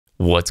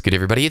What's good,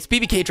 everybody? It's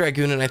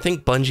BBKDRAGOON, and I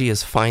think Bungie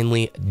has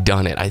finally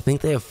done it. I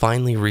think they have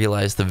finally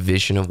realized the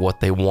vision of what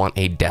they want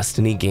a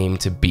Destiny game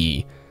to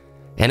be,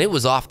 and it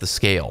was off the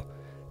scale.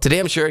 Today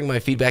I'm sharing my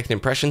feedback and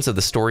impressions of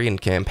the story and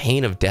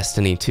campaign of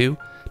Destiny 2.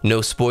 No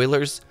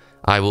spoilers.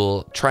 I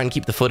will try and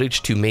keep the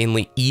footage to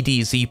mainly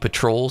EDZ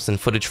patrols and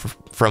footage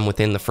from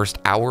within the first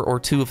hour or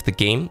two of the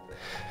game,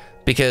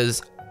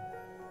 because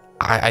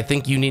I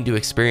think you need to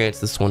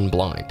experience this one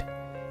blind.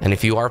 And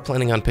if you are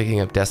planning on picking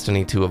up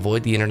Destiny 2,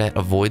 avoid the internet,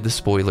 avoid the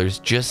spoilers,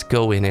 just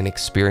go in and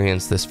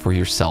experience this for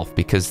yourself,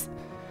 because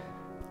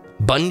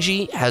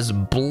Bungie has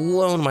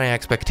blown my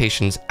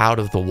expectations out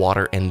of the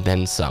water and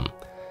then some.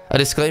 A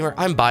disclaimer,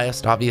 I'm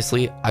biased,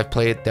 obviously. I've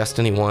played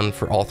Destiny 1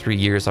 for all 3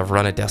 years. I've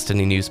run a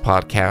Destiny news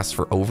podcast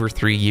for over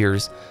 3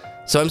 years.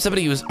 So I'm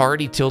somebody who's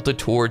already tilted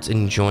towards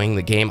enjoying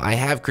the game. I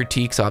have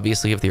critiques,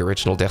 obviously, of the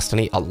original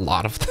Destiny, a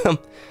lot of them.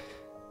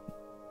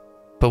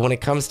 But when it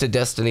comes to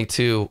Destiny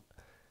 2,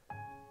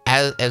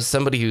 as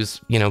somebody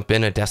who's,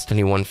 been a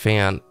Destiny 1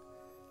 fan,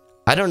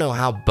 I don't know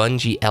how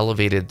Bungie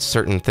elevated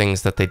certain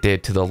things that they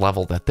did to the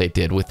level that they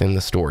did within the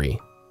story.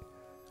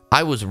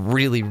 I was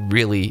really,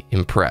 really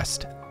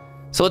impressed.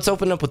 So let's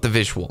open up with the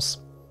visuals.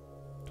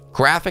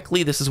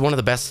 Graphically, this is one of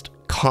the best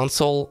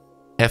console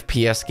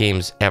FPS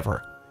games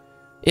ever.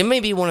 It may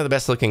be one of the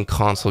best looking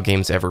console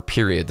games ever,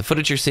 period. The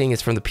footage you're seeing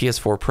is from the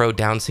PS4 Pro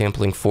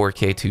downsampling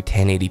 4K to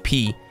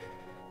 1080p.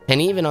 And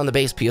even on the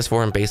base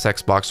PS4 and base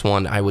Xbox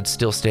One, I would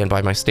still stand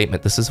by my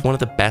statement. This is one of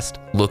the best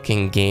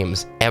looking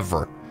games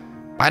ever.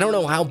 I don't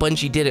know how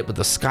Bungie did it, but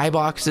the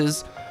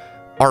skyboxes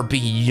are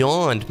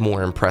beyond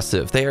more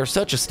impressive. They are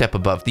such a step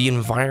above. The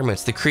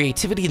environments, the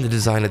creativity in the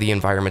design of the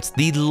environments,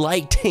 the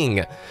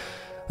lighting,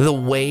 the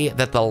way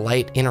that the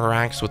light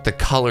interacts with the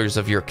colors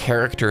of your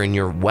character and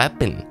your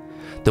weapon,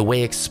 the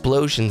way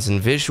explosions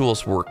and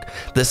visuals work,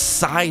 the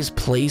size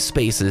play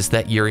spaces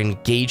that you're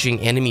engaging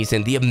enemies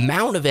in, the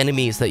amount of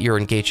enemies that you're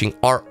engaging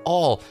are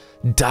all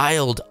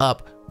dialed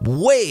up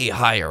way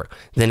higher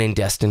than in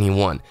Destiny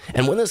 1.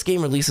 And when this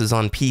game releases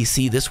on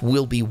PC, this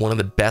will be one of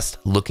the best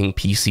looking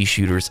PC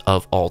shooters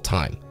of all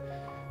time.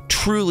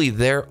 Truly,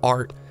 their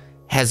art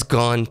has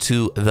gone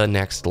to the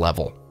next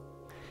level.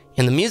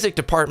 In the music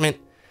department,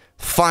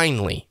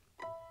 finally,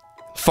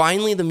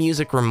 the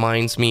music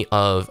reminds me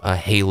of a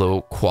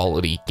Halo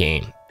quality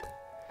game.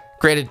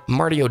 Granted,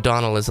 Marty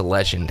O'Donnell is a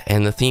legend,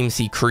 and the themes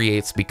he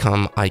creates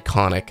become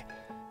iconic.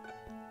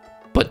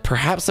 But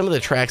perhaps some of the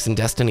tracks in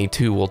Destiny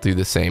 2 will do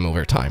the same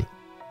over time.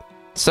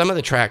 Some of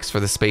the tracks for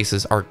the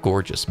spaces are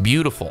gorgeous,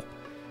 beautiful.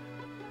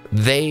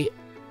 They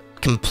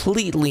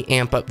completely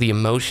amp up the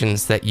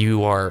emotions that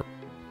you are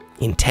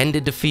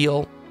intended to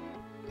feel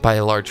by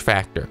a large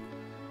factor.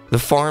 The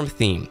farm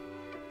theme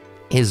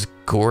is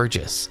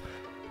gorgeous.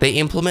 They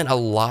implement a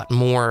lot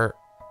more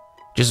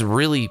just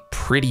really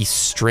pretty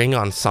string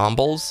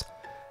ensembles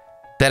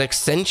that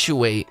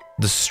accentuate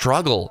the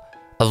struggle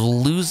of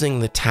losing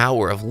the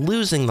tower, of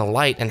losing the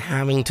light, and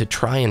having to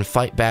try and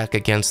fight back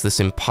against this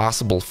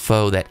impossible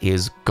foe that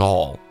is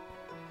Gaul.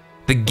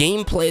 The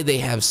gameplay they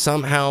have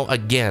somehow,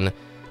 again,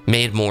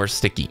 made more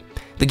sticky.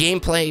 The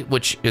gameplay,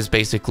 which is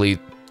basically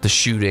the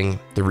shooting,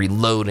 the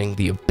reloading,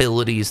 the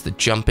abilities, the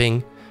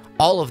jumping,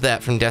 all of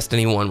that from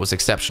Destiny 1 was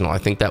exceptional. I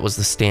think that was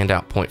the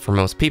standout point for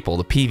most people.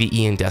 The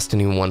PvE in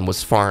Destiny 1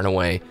 was far and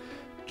away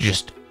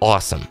just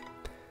awesome.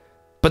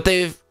 But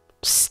they've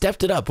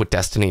stepped it up with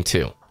Destiny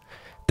 2.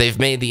 They've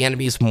made the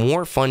enemies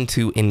more fun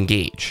to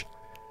engage.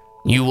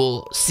 You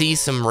will see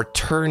some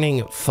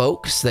returning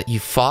folks that you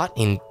fought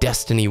in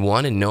Destiny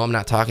 1, and no, I'm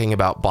not talking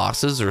about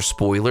bosses or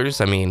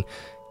spoilers. I mean,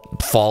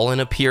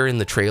 Fallen appear in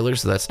the trailer,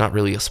 so that's not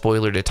really a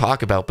spoiler to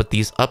talk about, but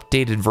these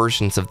updated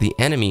versions of the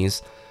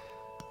enemies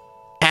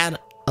add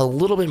a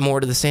little bit more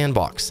to the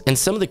sandbox, and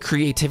some of the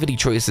creativity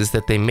choices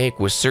that they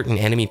make with certain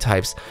enemy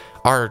types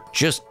are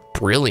just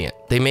brilliant.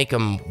 They make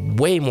them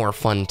way more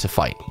fun to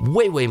fight,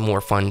 way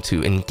more fun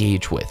to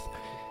engage with.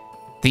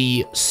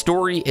 The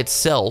story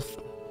itself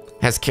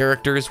has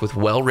characters with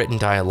well-written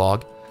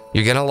dialogue.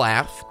 You're gonna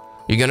laugh,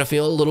 you're gonna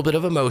feel a little bit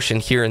of emotion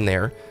here and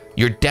there,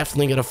 you're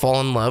definitely gonna fall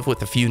in love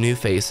with a few new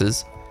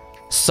faces,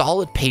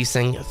 solid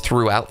pacing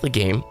throughout the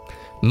game,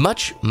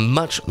 much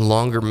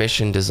longer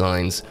mission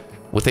designs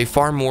with a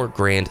far more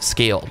grand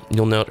scale.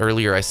 You'll note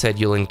earlier I said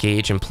you'll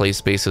engage in play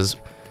spaces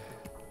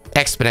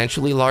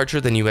exponentially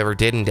larger than you ever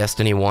did in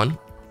Destiny 1.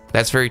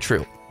 That's very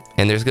true.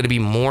 And there's going to be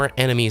more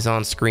enemies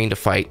on screen to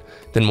fight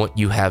than what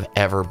you have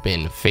ever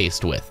been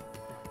faced with.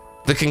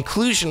 The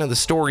conclusion of the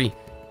story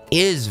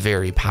is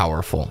very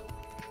powerful.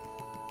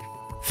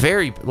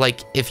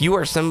 If you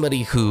are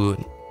somebody who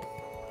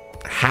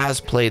has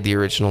played the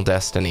original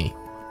Destiny,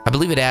 I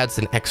believe it adds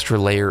an extra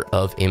layer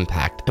of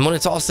impact. And when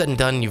it's all said and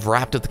done, you've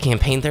wrapped up the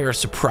campaign, there are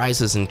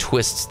surprises and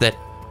twists that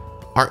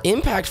are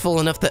impactful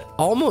enough that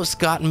almost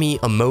got me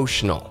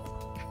emotional.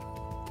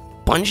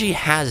 Bungie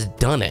has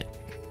done it.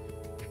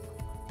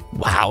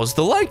 How's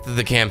the length of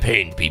the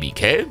campaign,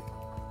 BBK?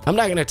 I'm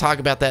not going to talk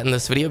about that in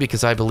this video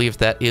because I believe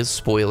that is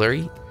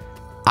spoilery.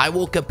 I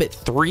woke up at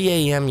 3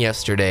 a.m.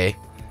 yesterday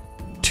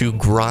to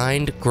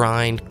grind.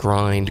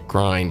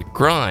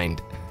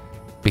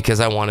 because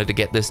I wanted to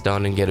get this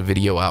done and get a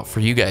video out for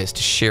you guys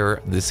to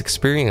share this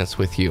experience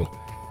with you.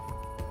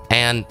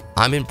 And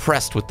I'm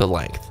impressed with the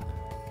length.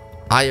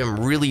 I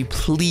am really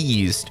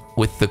pleased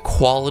with the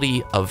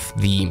quality of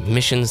the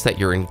missions that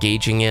you're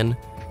engaging in.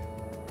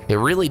 It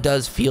really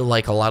does feel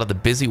like a lot of the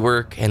busy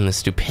work and the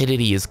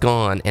stupidity is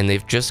gone, and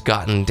they've just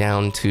gotten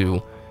down to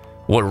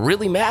what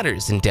really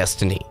matters in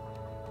Destiny.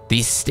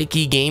 The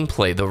sticky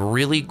gameplay, the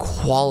really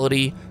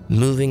quality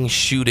moving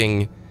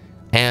shooting,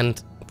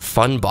 and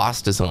fun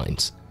boss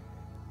designs.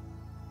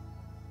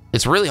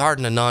 It's really hard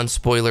in a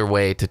non-spoiler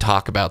way to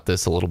talk about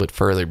this a little bit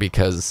further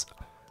because,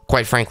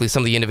 quite frankly,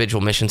 some of the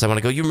individual missions I want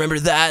to go, you remember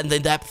that and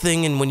then that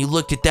thing, and when you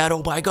looked at that,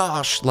 oh my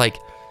gosh, like,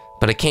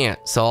 but I can't.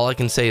 So all I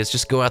can say is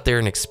just go out there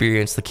and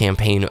experience the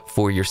campaign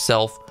for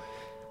yourself.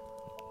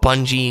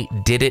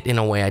 Bungie did it in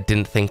a way I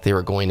didn't think they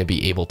were going to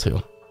be able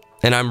to.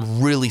 And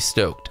I'm really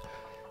stoked.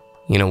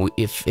 You know,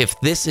 if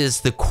this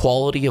is the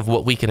quality of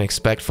what we can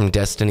expect from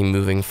Destiny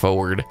moving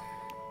forward,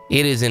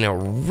 it is in a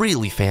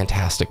really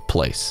fantastic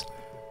place.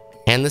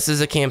 And this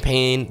is a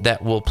campaign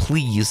that will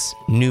please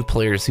new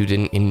players who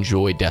didn't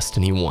enjoy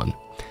Destiny 1.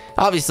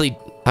 Obviously,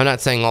 I'm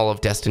not saying all of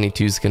Destiny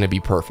 2 is going to be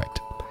perfect.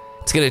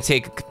 It's going to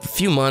take a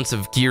few months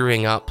of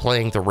gearing up,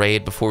 playing the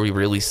raid before we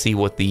really see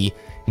what the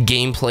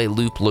gameplay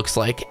loop looks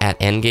like at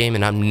endgame,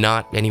 and I'm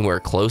not anywhere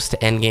close to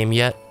endgame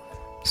yet,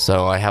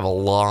 so I have a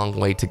long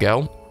way to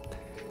go.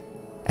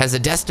 As a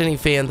Destiny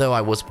fan, though,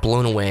 I was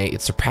blown away.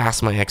 It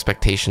surpassed my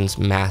expectations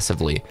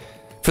massively.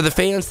 For the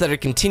fans that are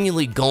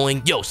continually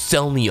going, yo,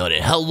 sell me on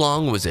it, how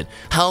long was it?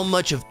 How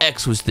much of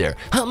X was there?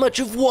 How much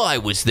of Y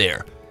was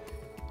there?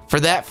 For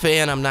that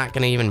fan, I'm not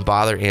going to even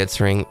bother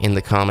answering in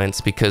the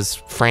comments because,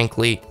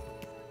 frankly,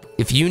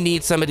 if you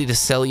need somebody to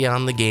sell you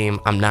on the game,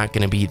 I'm not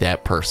going to be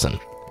that person.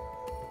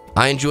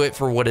 I enjoy it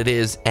for what it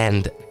is,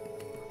 and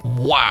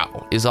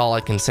wow is all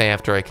I can say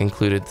after I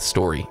concluded the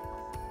story.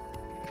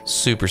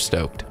 Super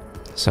stoked.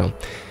 So,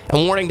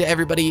 a warning to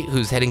everybody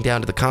who's heading down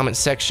to the comments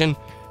section.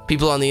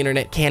 People on the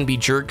internet can be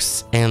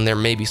jerks, and there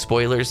may be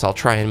spoilers. I'll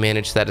try and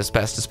manage that as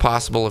best as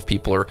possible. If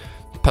people are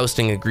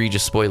posting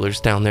egregious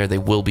spoilers down there, they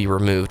will be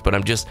removed. But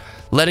I'm just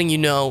letting you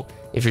know,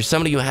 if you're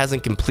somebody who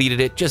hasn't completed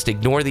it, just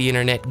ignore the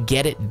internet,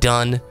 get it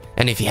done.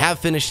 And if you have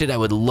finished it, I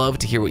would love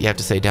to hear what you have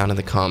to say down in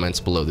the comments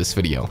below this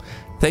video.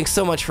 Thanks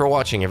so much for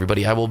watching,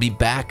 everybody. I will be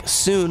back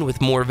soon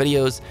with more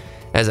videos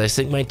as I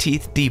sink my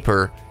teeth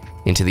deeper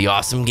into the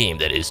awesome game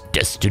that is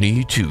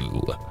Destiny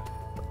 2.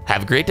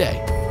 Have a great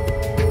day.